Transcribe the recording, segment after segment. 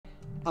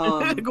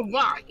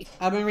Goodbye.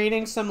 I've been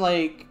reading some,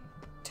 like,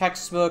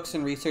 textbooks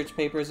and research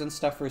papers and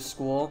stuff for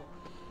school.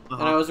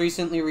 And I was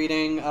recently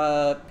reading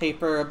a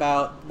paper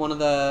about one of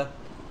the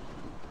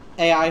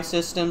AI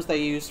systems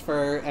they used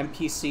for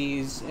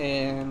NPCs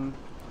in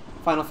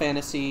Final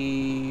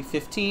Fantasy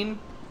 15.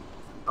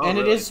 And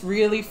really? It is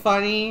really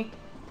funny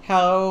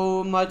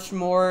how much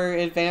more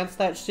advanced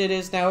that shit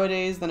is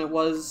nowadays than it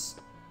was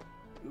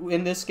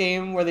in this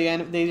game, where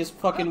they just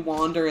fucking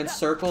wander in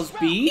circles.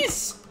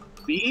 Bees?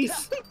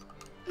 Bees?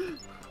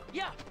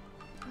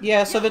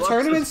 Yeah, so the Roxas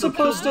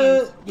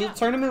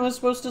tournament was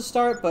supposed to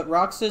start, but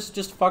Roxas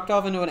just fucked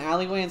off into an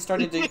alleyway and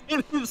started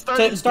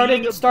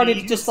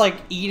started just like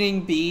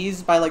eating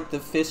bees by like the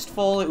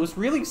fistful. It was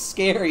really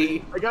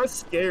scary. I got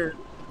scared.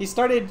 He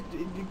started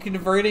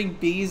converting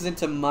bees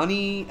into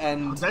money,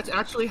 and that's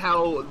actually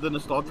how the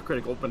Nostalgia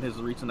Critic opened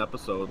his recent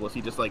episode. Was he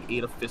just like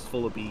ate a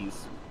fistful of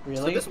bees?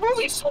 Really? This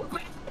movie's so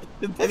bad.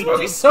 This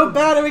movie's so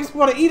bad it makes me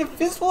want to eat a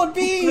fistful of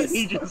bees.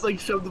 He just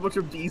like shoved a bunch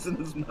of bees in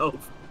his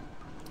mouth.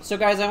 So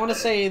guys, I want to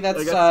say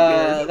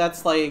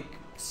that's like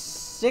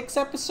 6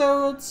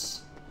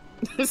 episodes.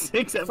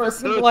 6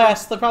 episodes. For the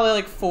last, probably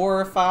like 4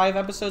 or 5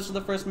 episodes of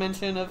the first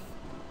mention of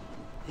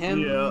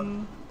him. Yeah.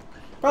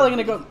 Probably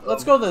gonna go.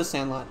 Let's go to the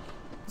Sandlot.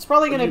 It's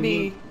probably gonna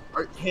be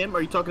him.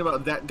 Are you talking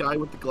about that guy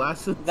with the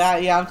glasses?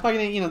 Yeah, I'm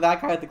talking to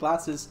that guy with the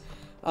glasses.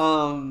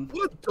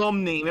 What a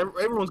dumb name.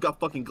 Everyone's got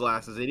fucking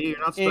glasses, idiot. You're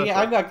not special. Yeah,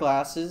 I've got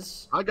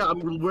glasses. I'm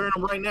wearing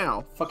them right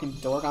now. Fucking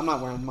dork. I'm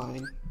not wearing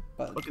mine.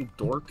 But fucking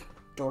dork.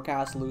 Dork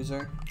ass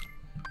loser.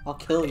 I'll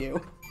kill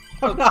you.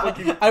 I'm not,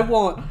 I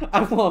won't.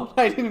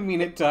 I didn't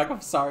mean it, Doug.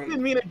 I'm sorry. I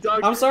didn't mean it,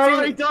 Doug. I'm sorry.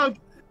 Sorry, Doug.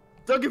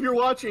 Doug, if you're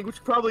watching, which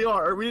you probably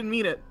are, we didn't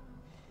mean it.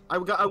 I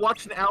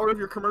watched an hour of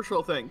your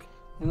commercial thing.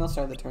 And they'll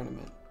start the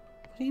tournament.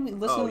 What do you mean?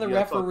 Listen to the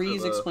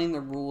referees explain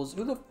the rules.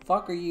 Who the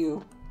fuck are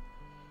you?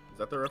 Is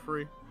that the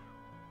referee?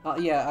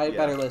 Yeah, I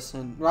better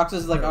listen.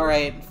 Roxas is like,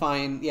 alright,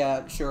 fine,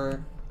 yeah,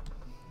 sure.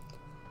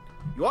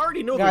 You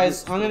already know.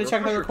 Guys, I'm gonna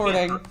check the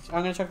recording. I'm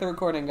gonna check the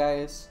recording,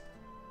 guys.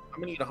 I'm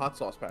gonna eat a hot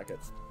sauce packet.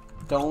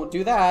 Don't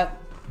do that.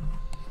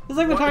 This is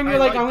like the time you're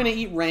like, I'm gonna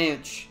eat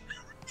ranch.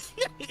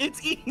 Yeah,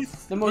 it's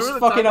East. The most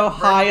fucking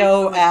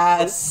Ohio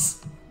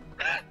ass.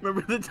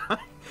 Remember the time?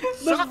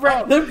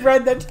 The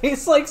bread that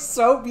tastes like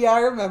soap. Yeah, I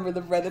remember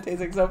the bread that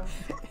tastes like soap.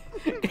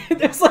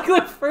 It's like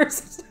the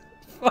first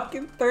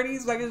fucking 30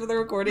 seconds of the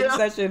recording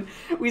session.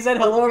 We said,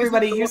 hello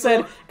everybody. You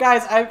said,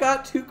 guys, I've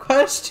got 2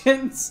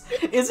 questions.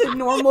 Is it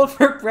normal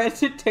for bread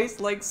to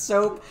taste like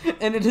soap?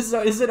 And is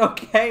it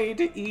okay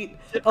to eat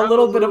a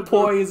little bit of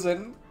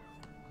poison?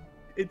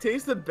 It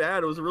tasted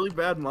bad. It was a really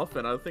bad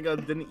muffin. I think I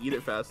didn't eat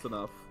it fast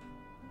enough.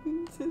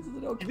 Is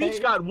it okay? You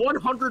each got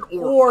 100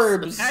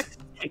 orbs.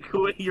 Take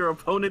away your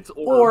opponent's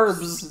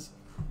orbs.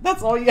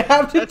 That's all you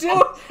have to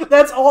do.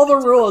 That's all the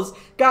rules,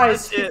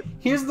 guys.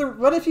 Here's the.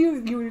 What if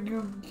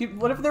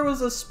what if there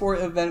was a sport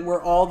event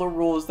where all the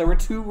rules? There were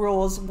 2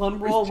 rules. One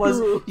rule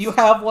was you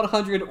have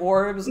 100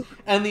 orbs,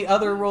 and the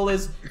other rule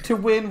is to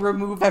win,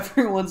 remove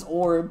everyone's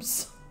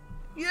orbs.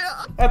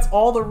 Yeah. That's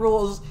all the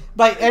rules.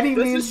 By any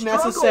means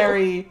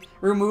necessary,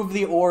 remove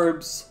the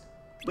orbs.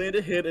 Land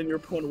a hit, and your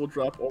opponent will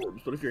drop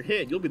orbs. But if you're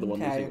hit, you'll be the one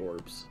losing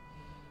orbs.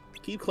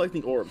 Keep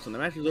collecting orbs. When the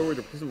match is over,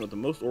 the person with the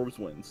most orbs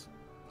wins.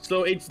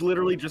 So it's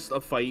literally just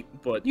a fight,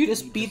 but you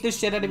just beat the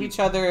shit out of each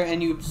other,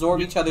 and you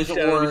absorb each other's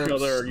orbs. You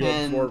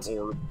absorb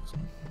orbs.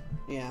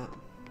 Yeah.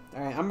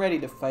 All right, I'm ready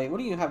to fight. What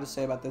do you have to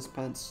say about this,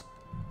 Pence?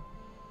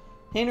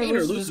 Hainer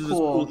loses his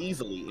cool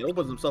easily. He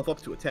opens himself up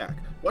to attack.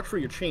 Watch for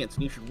your chance,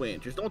 and you should win.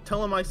 Just don't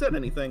tell him I said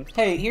anything.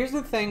 Hey, here's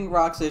the thing,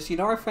 Roxas. You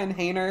know our friend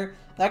Hainer?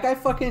 That guy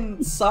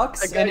fucking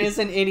sucks and is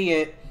an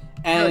idiot.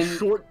 And he has a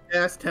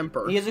short-ass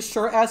temper. He has a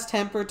short-ass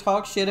temper.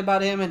 Talk shit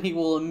about him, and he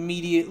will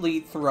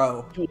immediately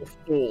throw. He will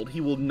fold. He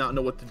will not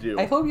know what to do.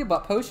 I hope you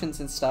bought potions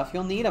and stuff.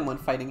 You'll need them when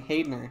fighting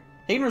Hainer.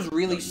 Hainer's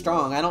really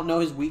strong. I don't know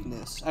his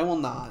weakness. I will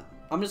not.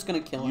 I'm just gonna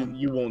kill him.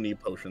 You won't need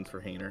potions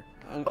for Hainer.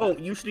 Okay. Oh,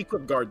 you should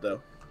equip guard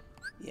though.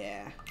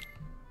 Yeah.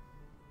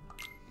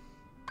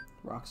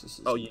 Roxas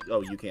is... Oh,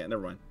 you can't.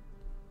 Never mind.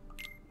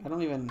 I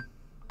don't even...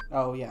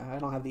 Oh, yeah. I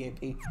don't have the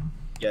AP.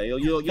 Yeah,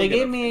 you'll They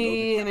gave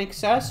me an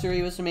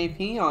accessory with some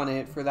AP on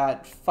it for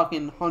that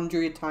fucking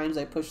 100 times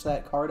I pushed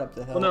that card up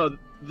the hill. Well, no,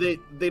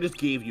 they just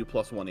gave you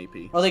 +1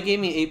 AP. Oh, they gave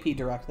me AP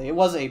directly. It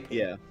was AP.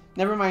 Yeah.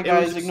 Never mind,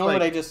 guys. Ignore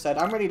what I just said.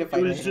 I'm ready to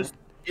fight.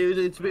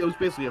 It was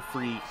basically a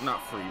free,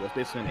 not free. It was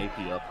basically an AP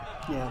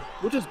up. Yeah.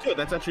 Which is good.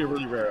 That's actually a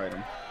really rare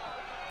item.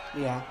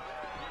 Yeah.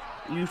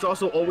 You should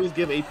also always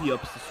give AP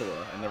ups to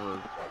Sora and never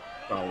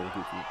follow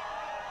Goofy.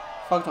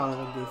 Fucked on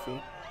it with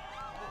Goofy.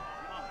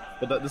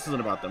 But this isn't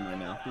about them right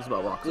now. This is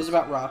about Roxas. This is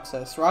about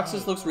Roxas.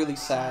 Roxas looks really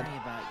sad. Sorry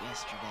about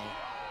yesterday.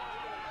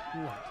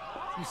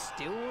 What? You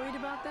still worried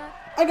about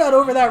that? I got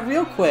over that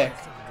real quick.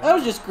 I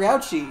was just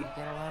grouchy. Got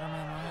a lot on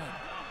my mind.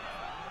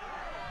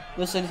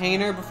 Listen,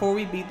 Hainer, before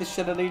we beat the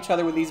shit out of each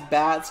other with these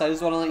bats, I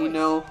just want to let you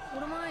know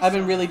I've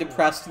been really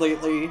depressed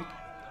lately.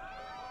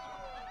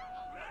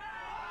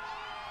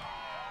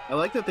 I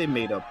like that they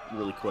made up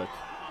really quick.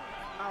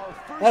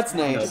 That's You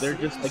know, nice. they're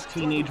just like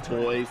teenage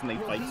boys and they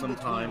fight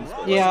sometimes.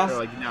 But Yeah. They're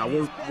like, nah,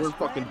 we're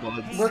fucking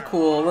buds. We're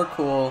cool. We're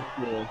cool.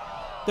 Cool.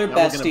 They're Now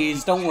we're gonna besties.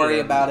 beat Don't shit worry out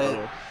of about each it.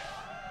 other.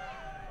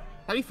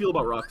 How do you feel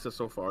about Roxas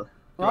so far? You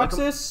like him?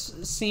 Roxas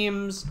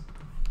seems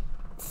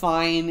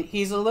fine.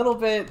 He's a little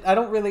bit... I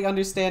don't really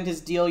understand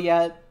his deal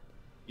yet.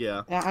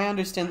 Yeah. I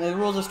understand. The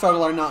rules of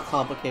struggle are not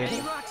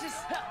complicated.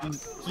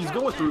 He's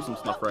going through some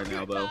stuff right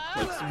now, though.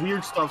 Like,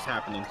 weird stuff's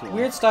happening to him.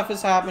 Weird stuff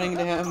is happening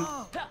to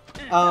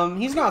him.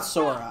 He's not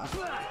Sora.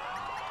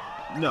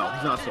 No,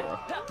 he's not Sora.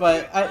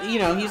 But, you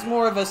know, he's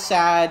more of a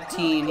sad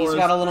teen. He's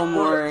got a little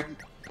more...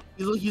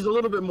 He's a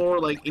little bit more,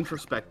 like,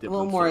 introspective. A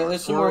little than more...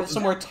 Sora. There's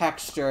some more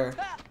texture,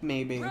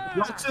 maybe.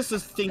 Roxas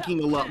is thinking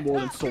a lot more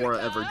than Sora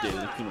ever did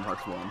in Kingdom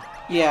Hearts 1.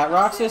 Yeah,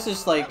 Roxas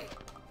is like...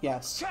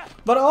 Yes.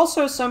 But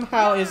also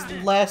somehow is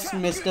less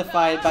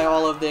mystified by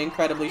all of the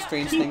incredibly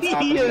strange things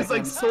happening He to is, him.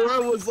 like,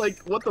 Sora was like,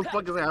 what the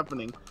fuck is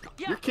happening?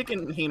 You're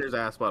kicking Hayner's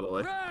ass, by the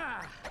way.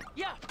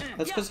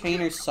 That's because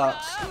Hayner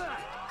sucks.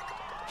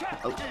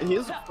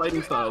 His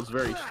fighting style is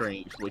very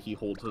strange, the way he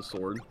holds his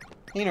sword.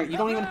 Hayner, you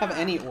don't even have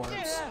any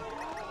orbs.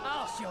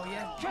 I'll show you.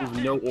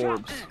 There's no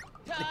orbs.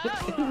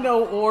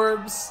 No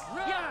orbs.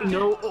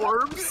 No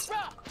orbs?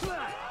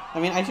 I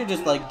mean, I should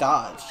just, like,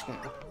 dodge.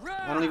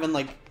 I don't even,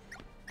 like...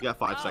 You got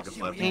 5 seconds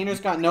left. Hayner's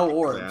got no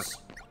orbs.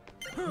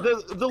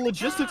 The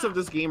logistics of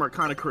this game are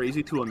kind of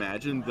crazy to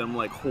imagine them,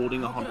 like,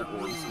 holding 100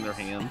 orbs in their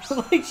hands.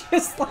 Like,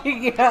 just like,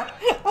 yeah,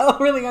 I don't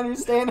really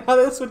understand how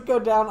this would go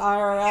down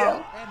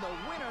IRL.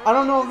 I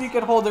don't know if you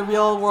could hold a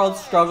real-world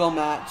struggle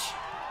match.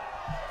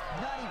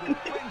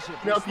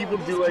 Now people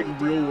do, like,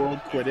 real-world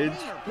Quidditch.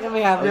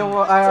 Yeah,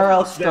 real-world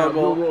IRL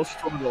struggle. Real-world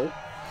struggle.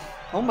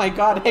 Oh my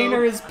god,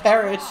 Hayner is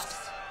perished.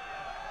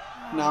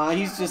 Nah,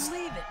 he's just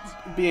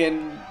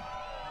being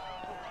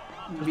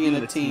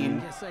a teen.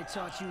 Guess I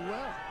taught you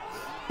well.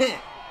 I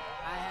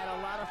had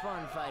a lot of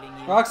fun fighting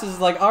you. Roxas is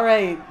like,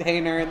 alright,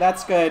 Hayner,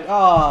 that's good.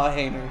 Aw,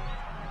 Hayner.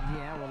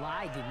 Yeah, well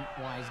I didn't,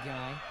 wise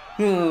guy.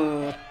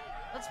 Hmm.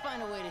 Let's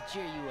find a way to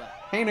cheer you up.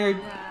 Hayner,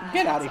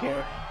 get out of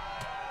here.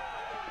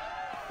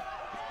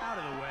 Out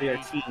of the way. They are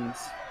teens.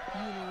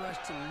 You in a rush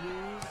to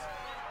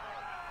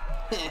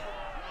lose?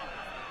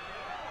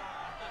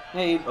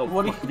 Hey, Oh,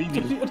 what fuck, are you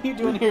BB.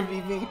 doing here,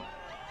 BB?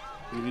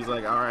 He's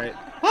like, alright.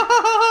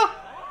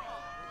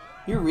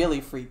 You're really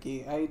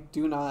freaky. I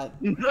do not...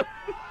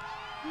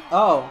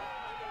 Oh,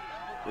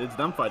 It's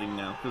them fighting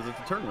now, because it's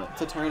a tournament.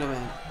 it's a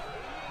tournament.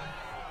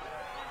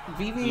 You'll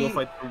Vivi,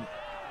 fight the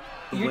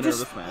you're winner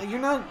just... of this match. You're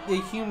not a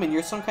human,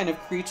 you're some kind of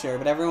creature,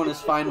 but everyone is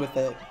fine with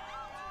it.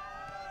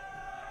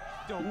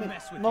 Don't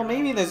mess with Well, your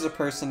maybe own- there's a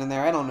person in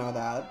there, I don't know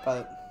that,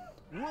 but...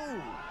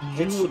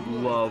 You would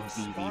love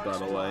Vivi, by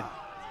the way.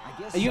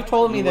 You've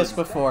told me this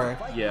before.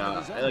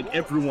 Yeah, like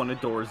everyone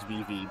adores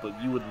Vivi, but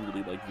you would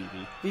really like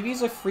Vivi.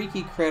 Vivi's a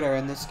freaky critter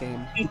in this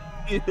game.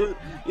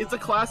 It's a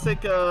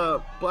classic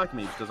Black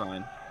Mage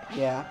design.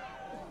 Yeah.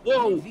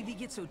 Whoa! Vivi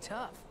gets so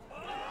tough.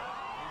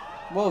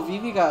 Whoa,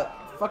 Vivi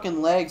got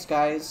fucking legs,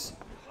 guys.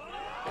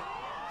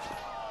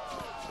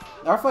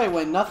 Our fight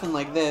went nothing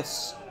like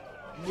this.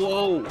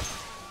 Whoa!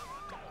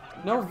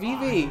 No,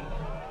 Vivi!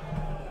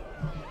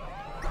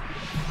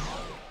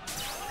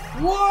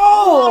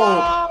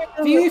 Whoa!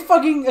 Vivi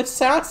fucking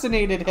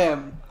assassinated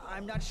him!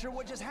 I'm not sure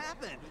what just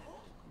happened.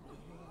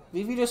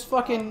 Vivi just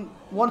fucking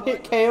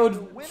one-hit KO'd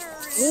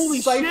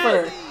Holy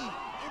Cypher. shit!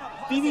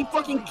 Vivi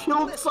fucking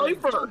killed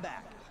Cypher!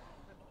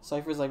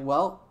 Cypher's like,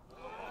 well,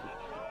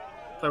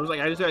 I was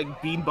like, I just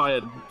got beaten by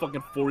a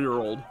fucking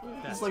 4-year-old.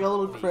 he's like a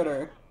little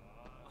critter.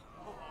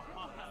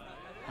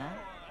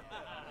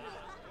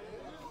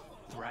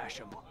 Thrash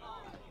him.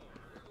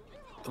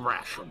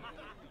 Thrash him.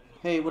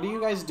 Hey, what are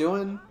you guys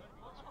doing?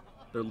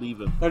 They're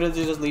leaving. They're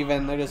just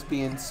leaving, they're just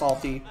being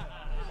salty.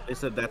 They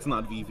said that's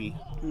not Vivi.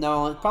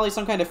 No, it's probably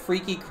some kind of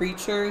freaky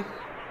creature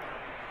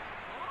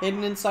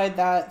hidden inside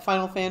that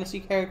Final Fantasy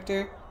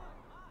character.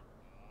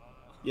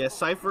 Yeah,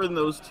 Cypher and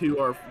those two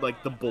are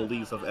like the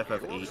bullies of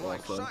FF8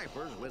 Like also.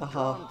 Cypher's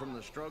withdrawn from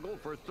the struggle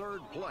for 3rd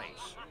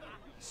place.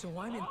 So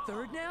I'm in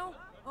 3rd now?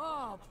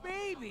 Oh,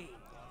 baby!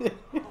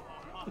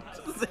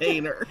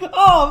 Zaner.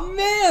 Oh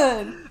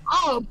man!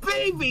 Oh,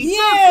 baby!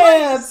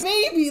 Yeah, third place!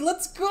 baby,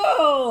 let's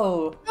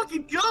go!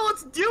 Fucking go,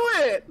 let's do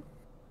it!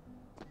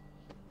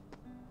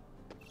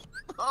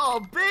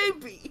 Oh,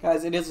 baby!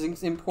 Guys, it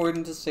is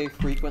important to say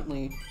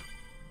frequently.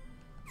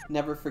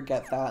 Never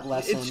forget that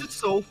lesson. It's just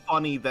so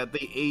funny that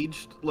they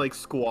aged, like,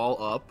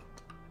 Squall up,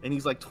 and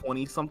he's, like,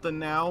 20-something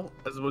now,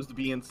 as opposed to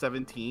being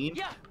 17.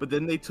 Yeah. But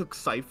then they took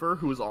Cypher,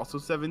 who was also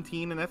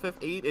 17 in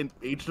FF8, and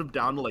aged him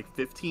down to, like,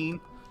 15.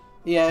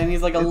 Yeah, and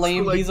he's like a It's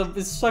lame, like- he's a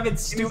fucking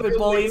stupid like a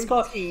bully. lame He's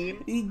called,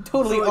 teen. he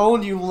totally So, like-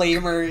 owned you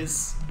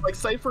lamers. Like,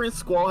 Cypher and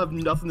Squall have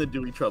nothing to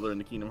do with each other in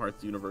the Kingdom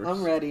Hearts universe.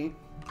 I'm ready.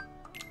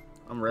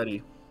 I'm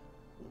ready.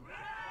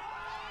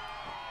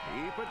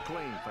 Keep it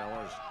clean,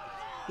 fellas.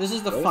 This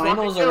is the Don't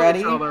finals fucking kill already?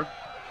 each other.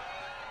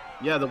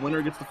 Yeah, the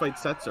winner gets to fight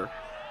Setzer.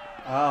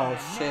 Oh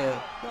shit.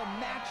 The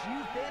match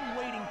you've been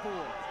waiting for.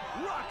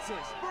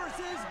 Roxas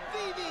versus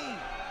Vivi.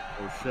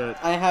 Oh shit.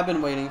 I have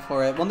been waiting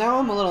for it. Well, now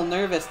I'm a little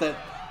nervous that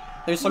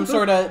There's some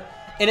sort of...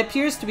 It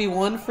appears to be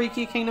one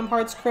freaky Kingdom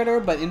Hearts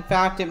critter, but in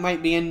fact it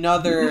might be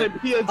another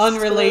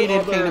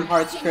unrelated Kingdom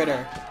Hearts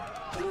critter.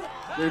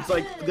 There's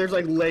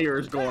like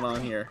layers going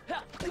on here.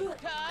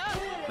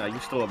 Nah, you're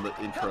still on the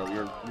intro.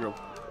 You're.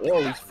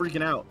 Whoa, he's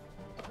freaking out.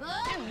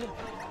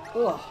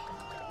 Ugh.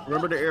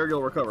 Remember the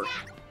aerial recover.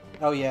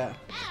 Oh yeah.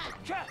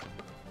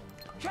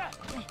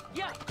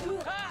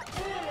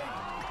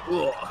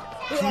 Ugh.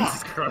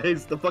 Jesus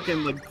Christ, the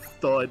fucking like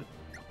thud.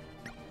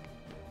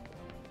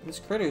 This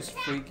critter's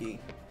freaky.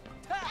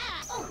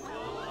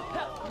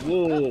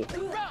 Whoa.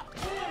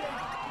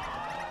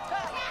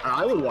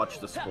 I would watch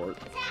the sport.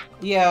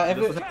 Yeah, if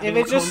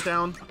it just...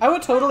 Down. I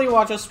would totally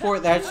watch a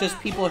sport that's just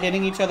people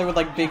hitting each other with,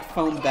 like, big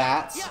foam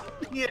bats.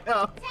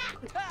 Yeah.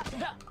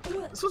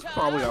 This was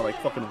probably on,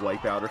 like, fucking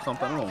Wipeout or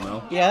something. I don't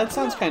know. Yeah, that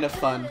sounds kind of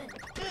fun.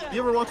 You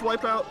ever watch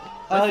Wipeout?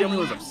 My family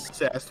was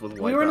obsessed with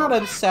Wipeout. We were not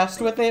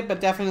obsessed with it, but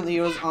definitely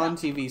it was on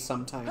TV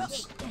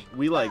sometimes.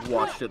 We, like,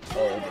 watched it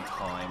all the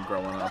time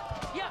growing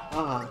up.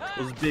 Uh-huh.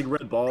 Those big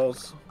red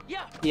balls.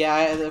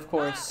 Yeah, of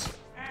course.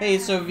 Hey,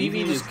 so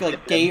Vivi just,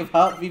 like, gave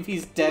up.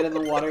 Vivi's dead in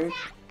the water.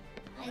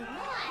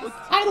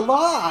 I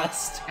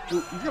lost!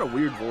 Dude, you got a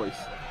weird voice.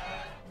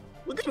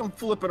 Look at him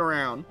flipping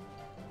around.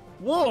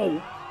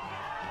 Whoa!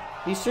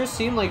 He sure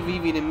seemed like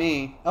Vivi to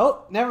me.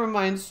 Oh, never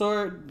mind.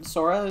 Sora?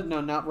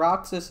 No, not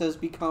Roxas has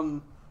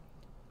become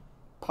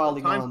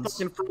polygons. Time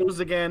fucking froze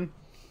again.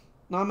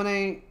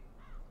 Nominate.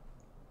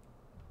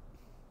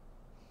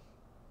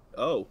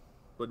 Oh,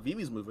 but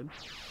Vivi's moving.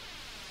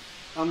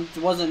 It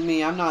wasn't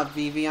me. I'm not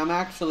Vivi. I'm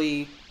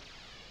actually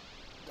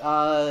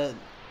a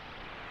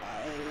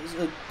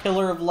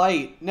pillar of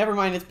light. Never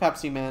mind. It's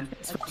Pepsi Man.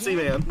 It's Pepsi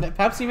Man.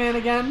 Pepsi Man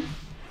again?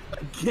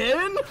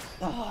 Again?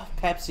 Oh,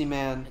 Pepsi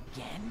Man.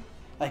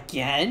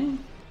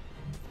 Again?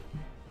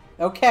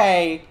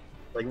 Okay.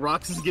 Like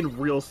Roxas is getting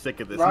real sick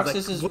of this.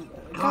 Roxas is. is.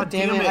 Like, God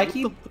damn it! I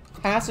keep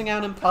passing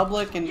out in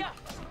public and.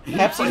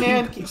 Pepsi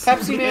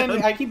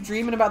Man, I keep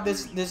dreaming about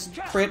this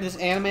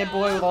anime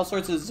boy with all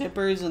sorts of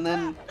zippers, and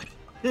then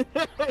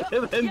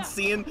and then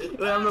seeing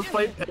that I'm gonna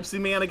fight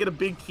Pepsi Man, I get a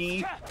big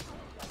key.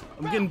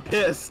 I'm getting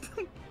pissed.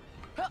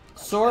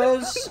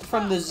 Sora's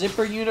from the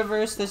Zipper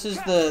universe. This is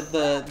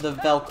the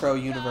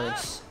Velcro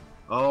universe.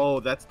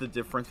 Oh, that's the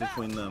difference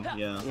between them.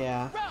 Yeah.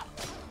 Yeah.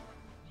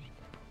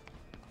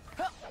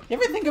 You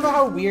ever think about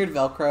how weird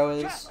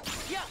Velcro is?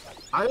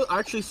 I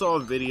actually saw a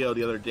video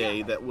the other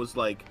day that was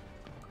like,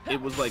 it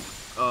was like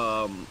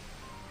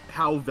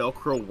how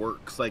Velcro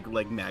works, like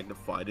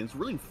magnified. And it's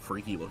really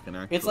freaky looking,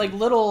 actually. It's like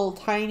little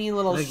tiny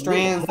little like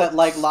strands little that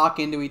like lock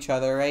into each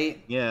other,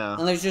 right? Yeah.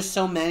 And there's just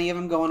so many of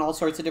them going all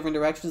sorts of different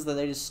directions that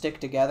they just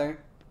stick together.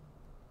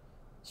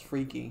 It's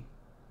freaky.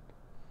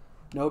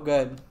 No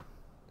good.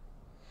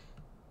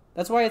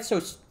 That's why it's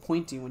so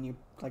pointy when you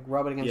like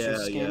rub it against your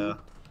skin. Yeah.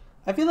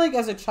 I feel like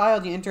as a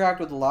child you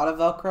interact with a lot of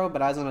Velcro,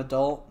 but as an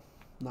adult,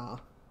 nah.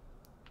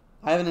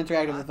 I haven't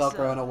interacted with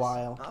Velcro in a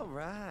while. All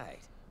right.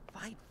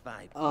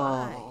 Fight.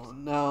 Oh,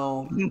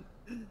 no.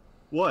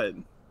 What?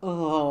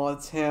 Oh,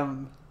 it's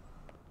him.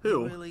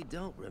 Who? You really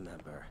don't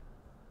remember.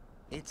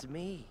 It's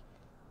me.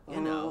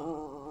 You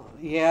know.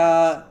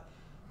 Yeah.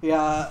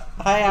 Yeah.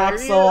 Hi,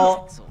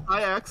 Axel.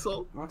 Hi,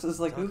 Axel. Roxas is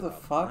like, who the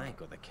fuck? Blank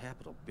with a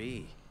capital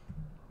B.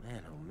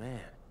 Man, oh man.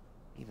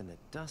 Even the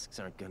Dusks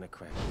aren't gonna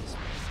crack this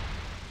one.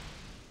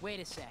 Wait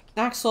a sec.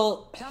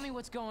 Axel. Tell me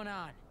what's going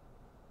on.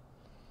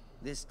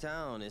 This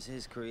town is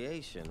his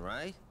creation,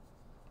 right?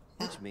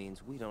 Which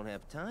means we don't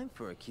have time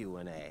for a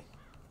Q&A.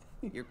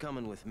 You're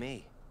coming with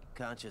me,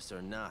 conscious or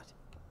not,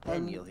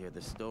 and you'll hear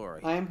the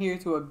story. I am here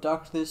to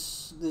abduct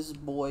this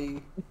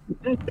boy.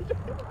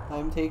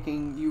 I'm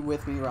taking you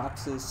with me,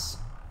 Roxas.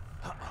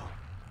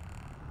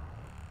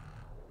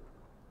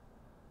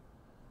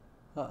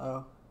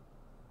 Uh-oh.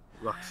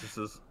 Roxas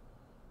is.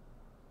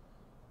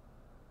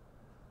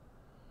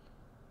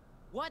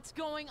 What's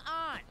going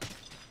on?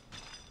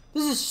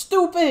 This is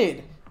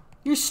stupid!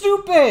 You're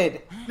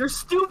stupid! You're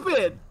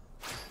stupid!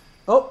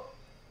 Oh.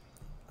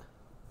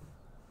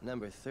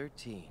 Number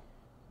 13,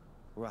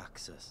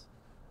 Roxas.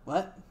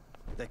 What?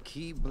 The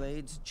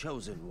Keyblade's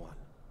chosen one.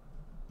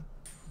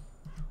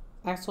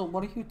 Axel,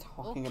 what are you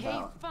talking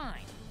about? Okay,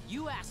 fine.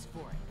 You asked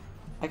for it.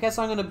 I guess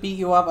I'm gonna beat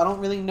you up. I don't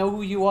really know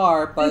who you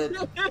are, but...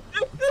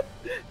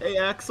 Hey,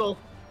 Axel.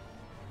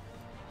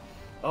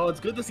 Oh, it's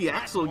good to see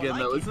Axel again,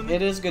 though, isn't it?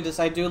 It is good to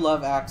see. I do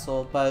love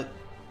Axel, but...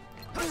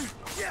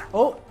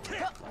 Oh!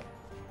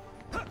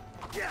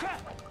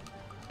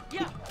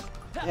 Yeah,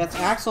 it's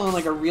Axel in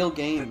like a real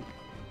game.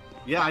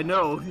 Yeah, I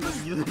know.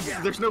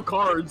 There's no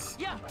cards.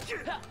 You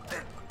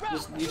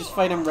just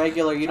fight him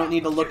regular. You don't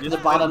need to look to the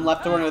bottom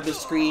left corner of the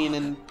screen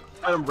and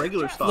Fight him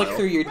regular style. flick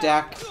through your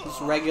deck.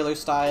 Just regular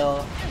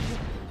style.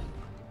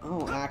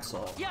 Oh,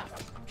 Axel.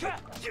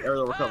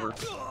 Aerial recover.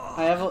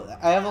 I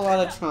have a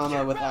lot of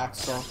trauma with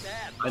Axel.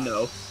 I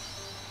know.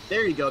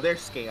 There you go.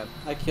 There's scan.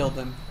 I killed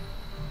him.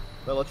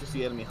 That lets you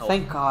see enemy health.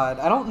 Thank God.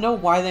 I don't know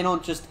why they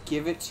don't just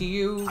give it to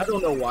you. I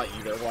don't know why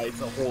either. Why it's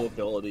a whole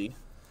ability.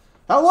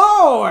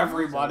 Hello,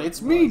 everybody.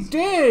 It's me,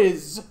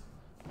 Diz.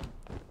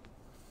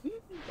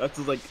 That's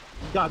just like,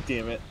 god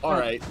damn it.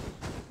 Alright.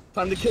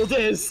 Time to kill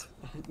Diz!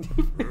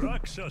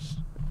 Roxas!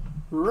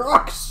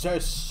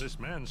 Roxas! This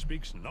man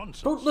speaks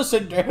nonsense. Don't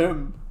listen to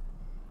him!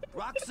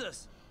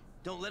 Roxas!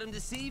 Don't let him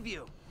deceive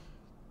you.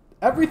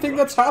 Everything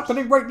that's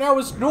happening right now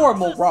is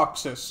normal,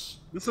 Roxas.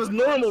 This is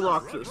normal,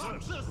 Roxas.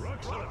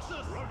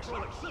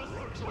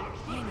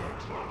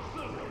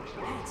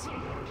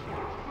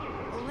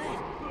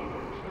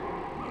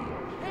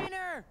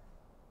 Painter!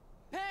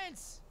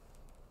 Pence!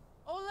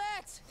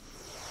 Olette!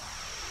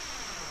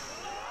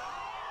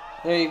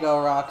 There you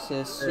go,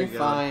 Roxas. There You're you go.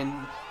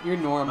 fine. You're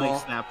normal. I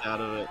snapped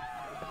out of it.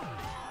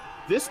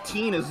 This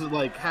teen is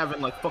like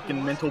having like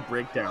fucking mental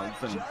breakdowns,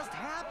 and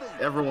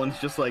everyone's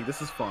just like,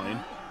 this is fine.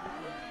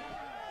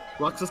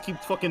 Roxas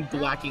keeps fucking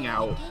blacking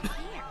out.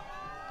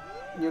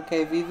 You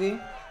okay, Vivi?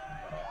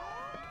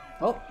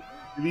 Oh.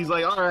 He's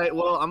like, alright,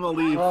 well, I'm gonna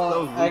leave.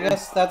 Well, I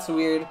guess that's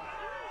weird.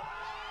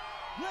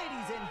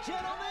 Ladies and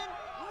gentlemen,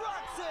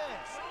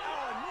 Roxas,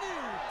 our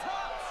new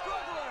top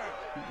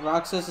struggler.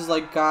 Roxas is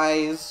like,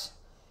 guys,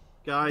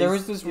 Guys, there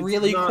was this it's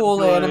really not cool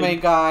good. anime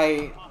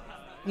guy.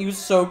 He was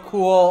so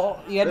cool.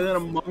 He had, And then a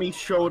mummy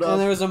showed up.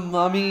 and there was a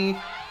mummy.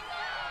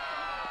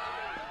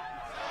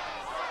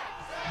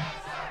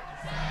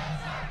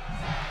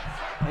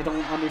 I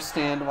don't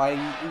understand why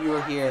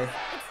you're here.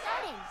 It's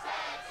starting.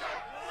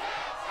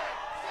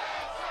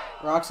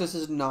 Roxas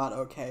is not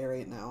okay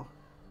right now.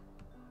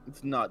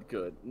 It's not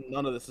good.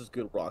 None of this is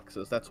good,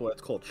 Roxas. That's why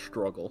it's called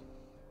struggle.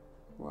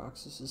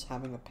 Roxas is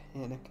having a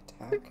panic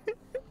attack.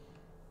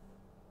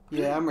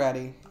 Yeah, I'm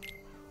ready.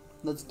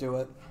 Let's do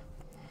it.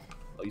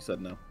 Oh, you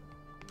said no.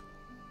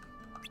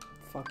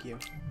 Fuck you.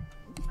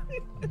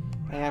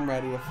 I am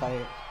ready to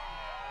fight.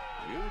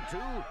 You two,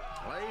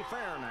 play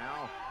fair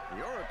now.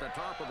 You're at the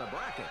top of the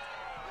bracket.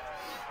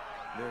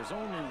 There's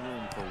only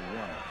room for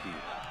one here.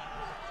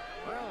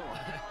 Well,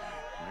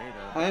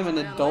 I am an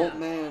adult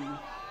man.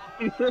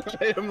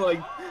 I am like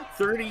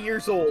 30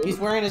 years old. He's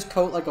wearing his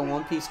coat like a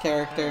One Piece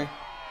character.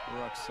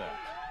 Roxas.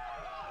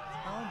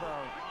 How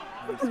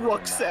about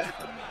Roxas.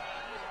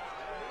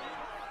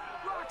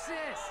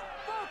 Roxas!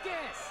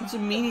 Focus! What's it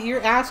mean?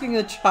 You're asking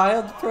a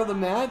child to throw the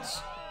match?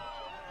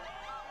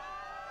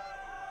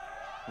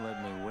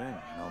 Let me win,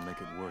 and I'll make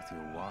it worth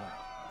your while.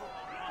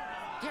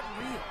 Get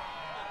real.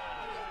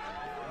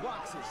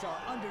 Roxas, our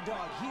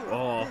underdog hero,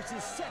 Oh,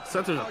 versus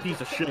Setzer, Setser's a our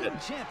piece of shit. defending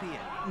champion.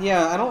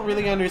 Yeah, I don't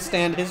really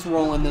understand his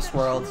role in this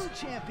world. True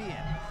champion.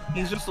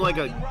 He's just like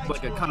a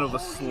kind of a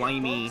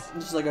slimy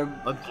Just like a...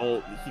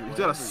 adult. He's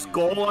got a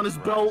skull on his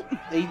belt.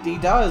 He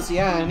does,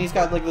 yeah, and he's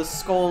got like the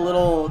skull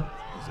little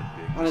It's a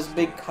big on his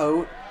big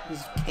coat,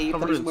 his cape that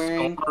Covered he's in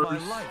wearing. My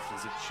scars. life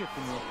is a chip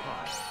in your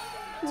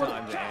pie.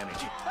 Time to animate.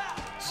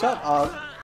 Shut up.